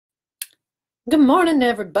Good morning,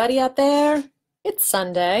 everybody out there. It's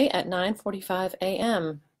Sunday at 9:45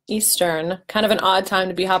 a.m. Eastern. Kind of an odd time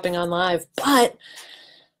to be hopping on live, but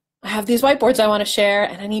I have these whiteboards I want to share,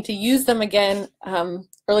 and I need to use them again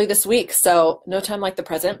early this week, so no time like the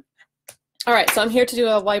present. All right, so I'm here to do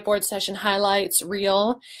a whiteboard session highlights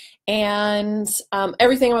reel, and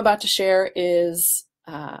everything I'm about to share is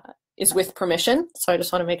with permission. So I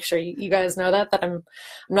just want to make sure you guys know that I'm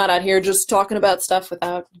not out here just talking about stuff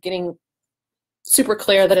without getting super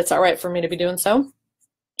clear that it's all right for me to be doing so.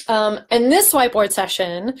 And this whiteboard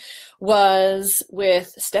session was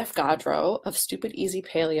with Steph Godreau of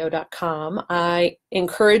StupidEasyPaleo.com. I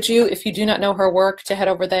encourage you, if you do not know her work, to head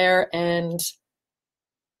over there and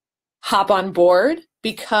hop on board,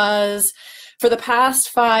 because for the past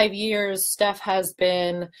 5 years, Steph has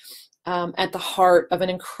been at the heart of an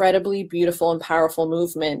incredibly beautiful and powerful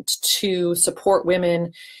movement to support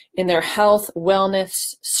women in their health,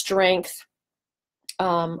 wellness, strength.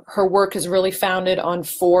 Her work is really founded on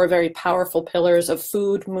 4 very powerful pillars of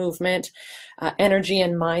food, movement, energy,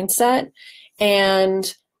 and mindset.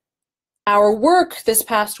 And our work this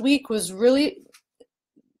past week was really,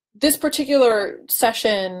 this particular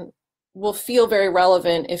session will feel very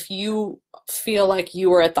relevant if you feel like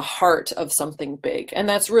you are at the heart of something big. And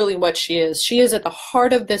that's really what she is. She is at the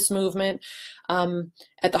heart of this movement,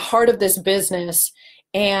 at the heart of this business.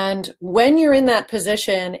 And when you're in that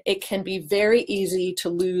position, it can be very easy to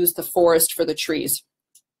lose the forest for the trees,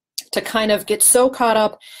 to kind of get so caught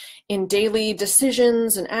up in daily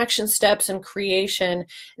decisions and action steps and creation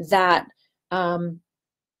that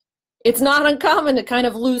it's not uncommon to kind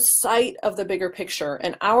of lose sight of the bigger picture.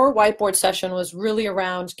 And our whiteboard session was really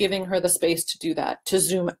around giving her the space to do that, to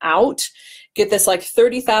zoom out, get this like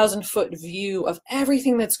 30,000 foot view of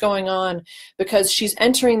everything that's going on, because she's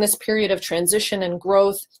entering this period of transition and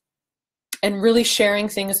growth and really sharing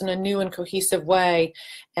things in a new and cohesive way.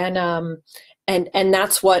 And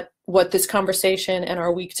that's what this conversation and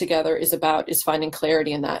our week together is about, is finding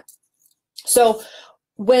clarity in that. So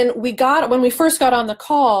when we first got on the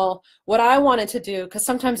call, what I wanted to do, because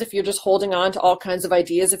sometimes if you're just holding on to all kinds of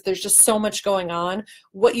ideas, if there's just so much going on,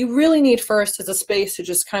 what you really need first is a space to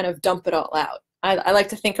just kind of dump it all out. I like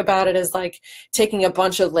to think about it as like taking a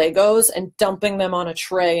bunch of Legos and dumping them on a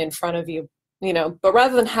tray in front of you, but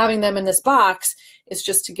rather than having them in this box, it's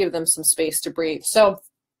just to give them some space to breathe. So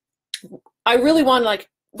I really want to, like,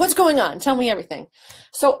 what's going on? Tell me everything.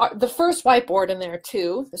 So the first whiteboard in there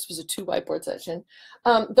too, this was a 2 whiteboard session.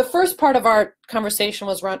 The first part of our conversation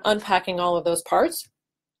was around unpacking all of those parts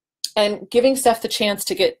and giving Steph the chance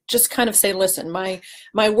to just kind of say, listen,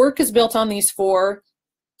 my work is built on these four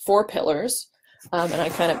pillars. And I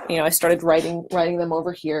kind of, I started writing them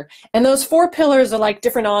over here. And those 4 pillars are like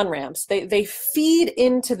different on-ramps. They feed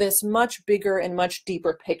into this much bigger and much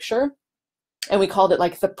deeper picture. And we called it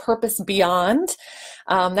like the purpose beyond.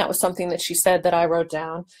 That was something that she said that I wrote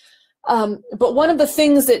down. But one of the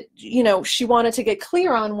things that, she wanted to get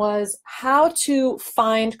clear on was how to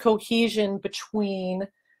find cohesion between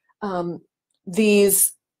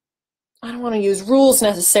these, I don't want to use rules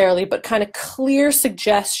necessarily, but kind of clear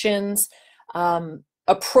suggestions,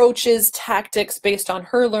 approaches, tactics based on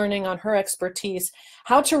her learning, on her expertise,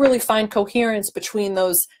 how to really find coherence between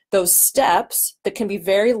those steps that can be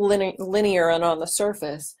very linear and on the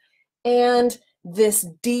surface, and this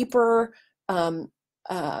deeper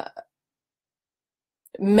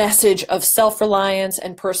message of self-reliance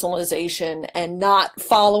and personalization, and not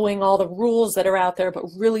following all the rules that are out there, but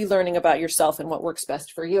really learning about yourself and what works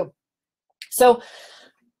best for you. So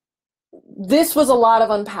this was a lot of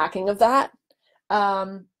unpacking of that.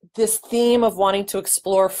 This theme of wanting to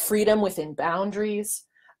explore freedom within boundaries,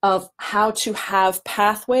 of how to have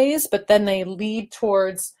pathways, but then they lead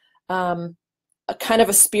towards a kind of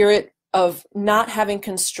a spirit of not having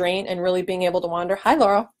constraint and really being able to wander. Hi,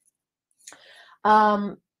 Laura.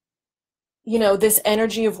 This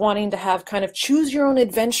energy of wanting to have kind of choose your own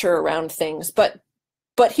adventure around things, but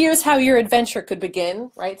here's how your adventure could begin,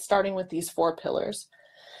 right? Starting with these 4 pillars.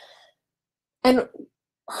 And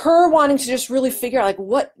her wanting to just really figure out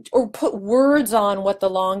or put words on what the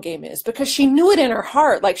long game is, because she knew it in her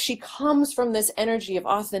heart. Like, she comes from this energy of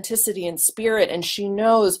authenticity and spirit, and she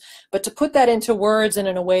knows, but to put that into words and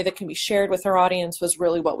in a way that can be shared with her audience was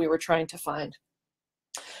really what we were trying to find.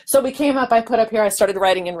 So I put up here, I started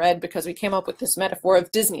writing in red because we came up with this metaphor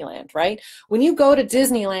of Disneyland, right? When you go to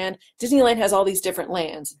Disneyland, Disneyland has all these different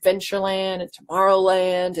lands, Adventureland and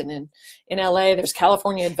Tomorrowland, and in LA, there's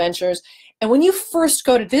California Adventures. And when you first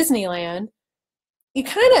go to Disneyland, you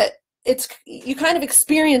kind of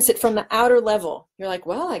experience it from the outer level. You're like,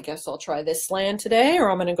 well, I guess I'll try this land today, or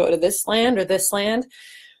I'm going to go to this land or this land.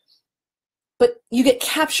 but you get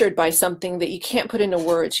captured by something that you can't put into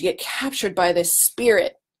words. You get captured by this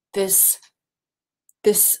spirit, this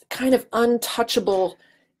kind of untouchable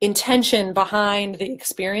intention behind the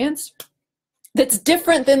experience that's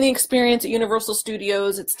different than the experience at Universal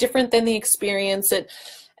Studios. It's different than the experience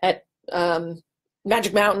at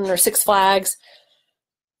Magic Mountain or Six Flags.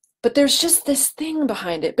 But there's just this thing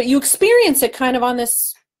behind it. But you experience it kind of on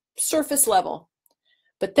this surface level.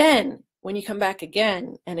 But then when you come back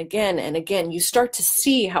again and again and again, you start to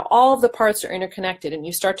see how all of the parts are interconnected, and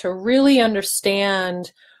you start to really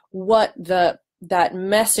understand what that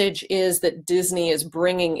message is that Disney is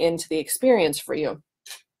bringing into the experience for you.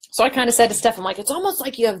 So I kind of said to Steph, I'm like, it's almost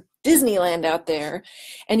like you have Disneyland out there,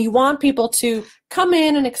 and you want people to come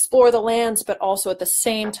in and explore the lands, but also at the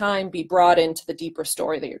same time be brought into the deeper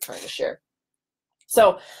story that you're trying to share.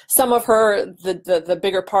 So some of the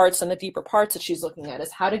bigger parts and the deeper parts that she's looking at is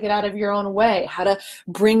how to get out of your own way, how to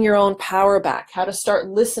bring your own power back, how to start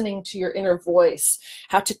listening to your inner voice,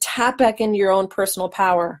 how to tap back into your own personal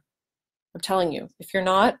power. I'm telling you, if you're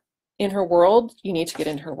not in her world, you need to get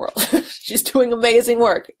into her world. She's doing amazing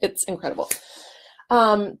work. It's incredible.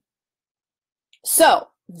 So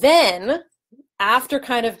then, after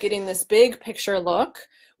kind of getting this big picture look,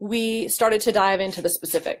 we started to dive into the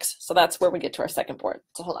specifics. So that's where we get to our second board.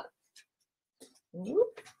 So hold on.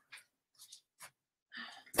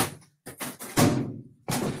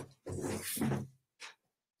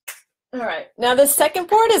 All right. Now the second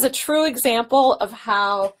board is a true example of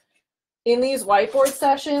how in these whiteboard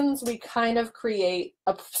sessions, we kind of create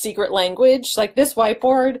a secret language. Like this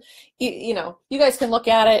whiteboard, you know, you guys can look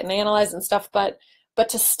at it and analyze and stuff, but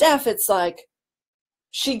to Steph, it's like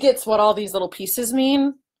she gets what all these little pieces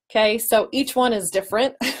mean. Okay, so each one is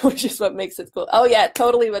different, which is what makes it cool. Oh yeah,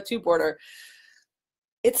 totally a two-boarder.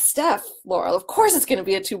 It's Steph, Laura. Of course it's going to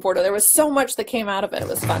be a two-boarder. There was so much that came out of it. It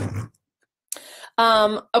was fun.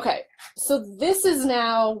 Okay, so this is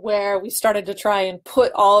now where we started to try and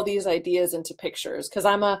put all of these ideas into pictures, because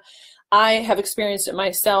I have experienced it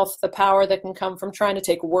myself, the power that can come from trying to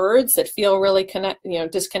take words that feel really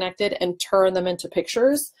disconnected and turn them into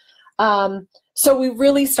pictures. So we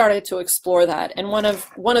really started to explore that. And one of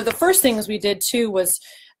the first things we did too was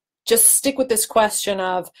just stick with this question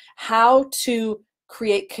of how to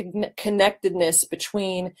create connectedness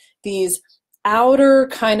between these outer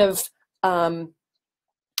kind of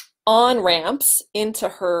on-ramps into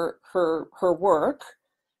her work,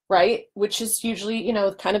 right? Which is usually, you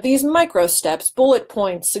know, kind of these micro steps, bullet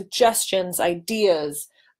points, suggestions, ideas.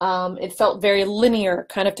 It felt very linear,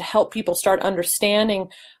 kind of to help people start understanding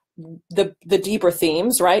the deeper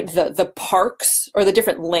themes, right? The parks or the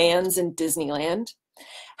different lands in Disneyland.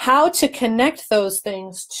 How to connect those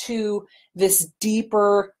things to this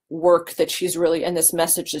deeper work that she's really, and this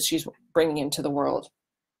message that she's bringing into the world.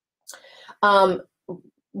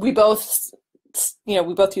 We both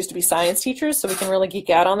used to be science teachers, so we can really geek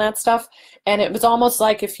out on that stuff. And it was almost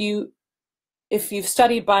like if you've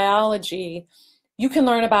studied biology, you can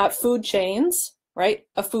learn about food chains, right?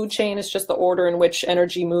 A food chain is just the order in which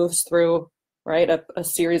energy moves through, right? A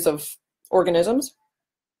series of organisms.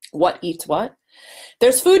 What eats what?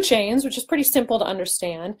 There's food chains, which is pretty simple to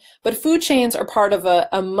understand, but food chains are part of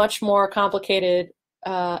a much more complicated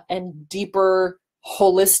and deeper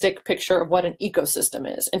holistic picture of what an ecosystem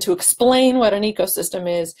is. And to explain what an ecosystem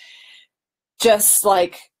is,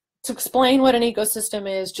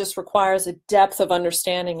 just requires a depth of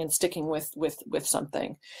understanding and sticking with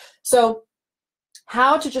something. So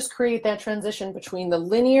how to just create that transition between the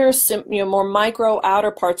linear, more micro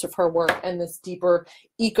outer parts of her work and this deeper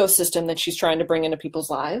ecosystem that she's trying to bring into people's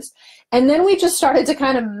lives. And then we just started to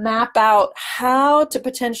kind of map out how to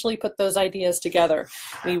potentially put those ideas together.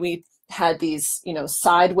 We had these,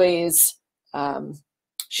 sideways,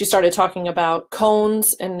 she started talking about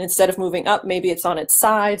cones, and instead of moving up, maybe it's on its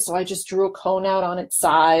side. So I just drew a cone out on its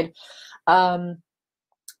side.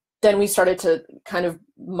 Then we started to kind of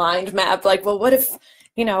mind map, like, well, what if,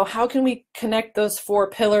 how can we connect those four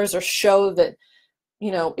pillars, or show that,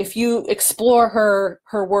 if you explore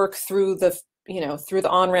her work through the, through the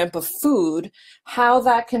on-ramp of food, how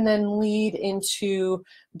that can then lead into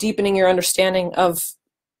deepening your understanding of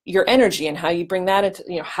your energy, and how you bring that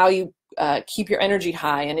into, how you keep your energy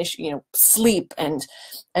high, and sleep, and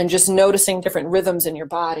just noticing different rhythms in your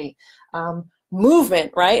body.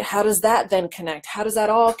 Movement, right? How does that then connect? How does that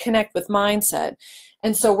all connect with mindset?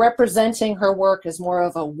 And so representing her work as more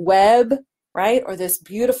of a web, right? Or this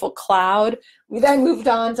beautiful cloud. We then moved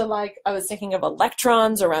on to, like, I was thinking of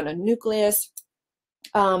electrons around a nucleus.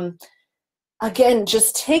 Again,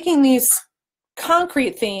 just taking these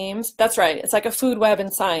concrete themes, that's right, it's like a food web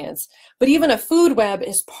in science. But even a food web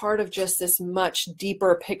is part of just this much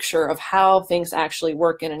deeper picture of how things actually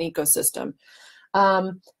work in an ecosystem.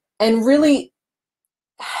 And really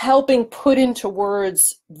helping put into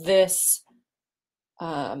words this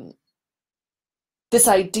this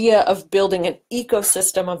idea of building an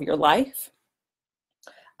ecosystem of your life,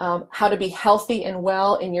 how to be healthy and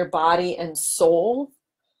well in your body and soul,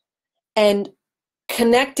 and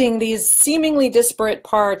connecting these seemingly disparate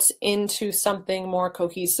parts into something more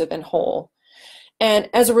cohesive and whole. And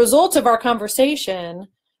as a result of our conversation,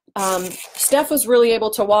 Steph was really able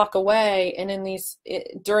to walk away, and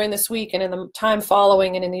during this week and in the time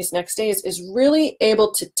following and in these next days, is really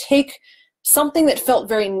able to take something that felt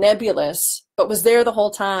very nebulous but was there the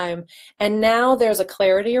whole time, and now there's a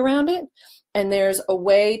clarity around it, and there's a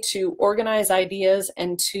way to organize ideas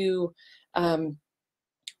and to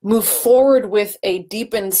move forward with a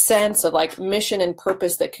deepened sense of like mission and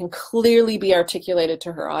purpose that can clearly be articulated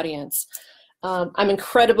to her audience. I'm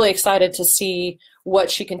incredibly excited to see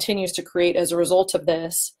what she continues to create as a result of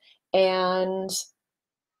this. And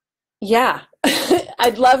yeah,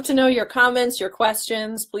 I'd love to know your comments, your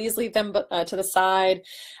questions. Please leave them to the side.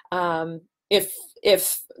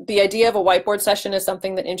 If the idea of a whiteboard session is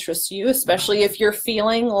something that interests you, especially if you're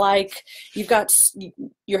feeling like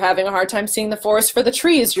you're having a hard time seeing the forest for the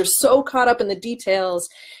trees, you're so caught up in the details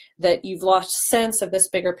that you've lost sense of this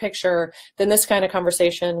bigger picture, then this kind of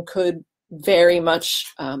conversation could very much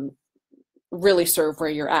really serve where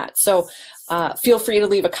you're at. So feel free to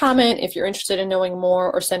leave a comment if you're interested in knowing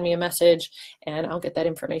more, or send me a message and I'll get that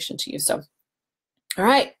information to you. So, all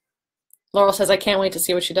right. Laurel says, I can't wait to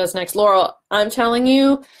see what she does next. Laurel, I'm telling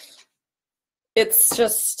you, it's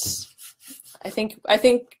just, I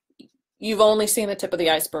think you've only seen the tip of the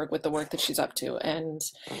iceberg with the work that she's up to. And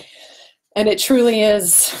it truly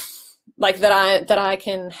is like that I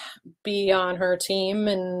can be on her team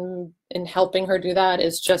and helping her do that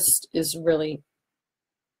is really,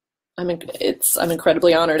 I'm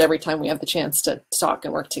incredibly honored every time we have the chance to talk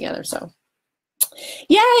and work together. So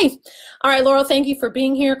yay. All right, Laurel, thank you for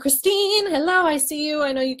being here. Christine, hello, I see you.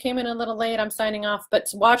 I know you came in a little late. I'm signing off, but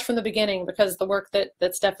watch from the beginning, because the work that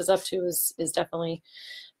Steph is up to is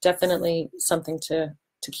definitely something to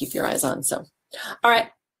keep your eyes on. So, all right,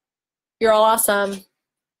 you're all awesome.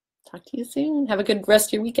 Talk to you soon. Have a good rest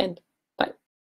of your weekend.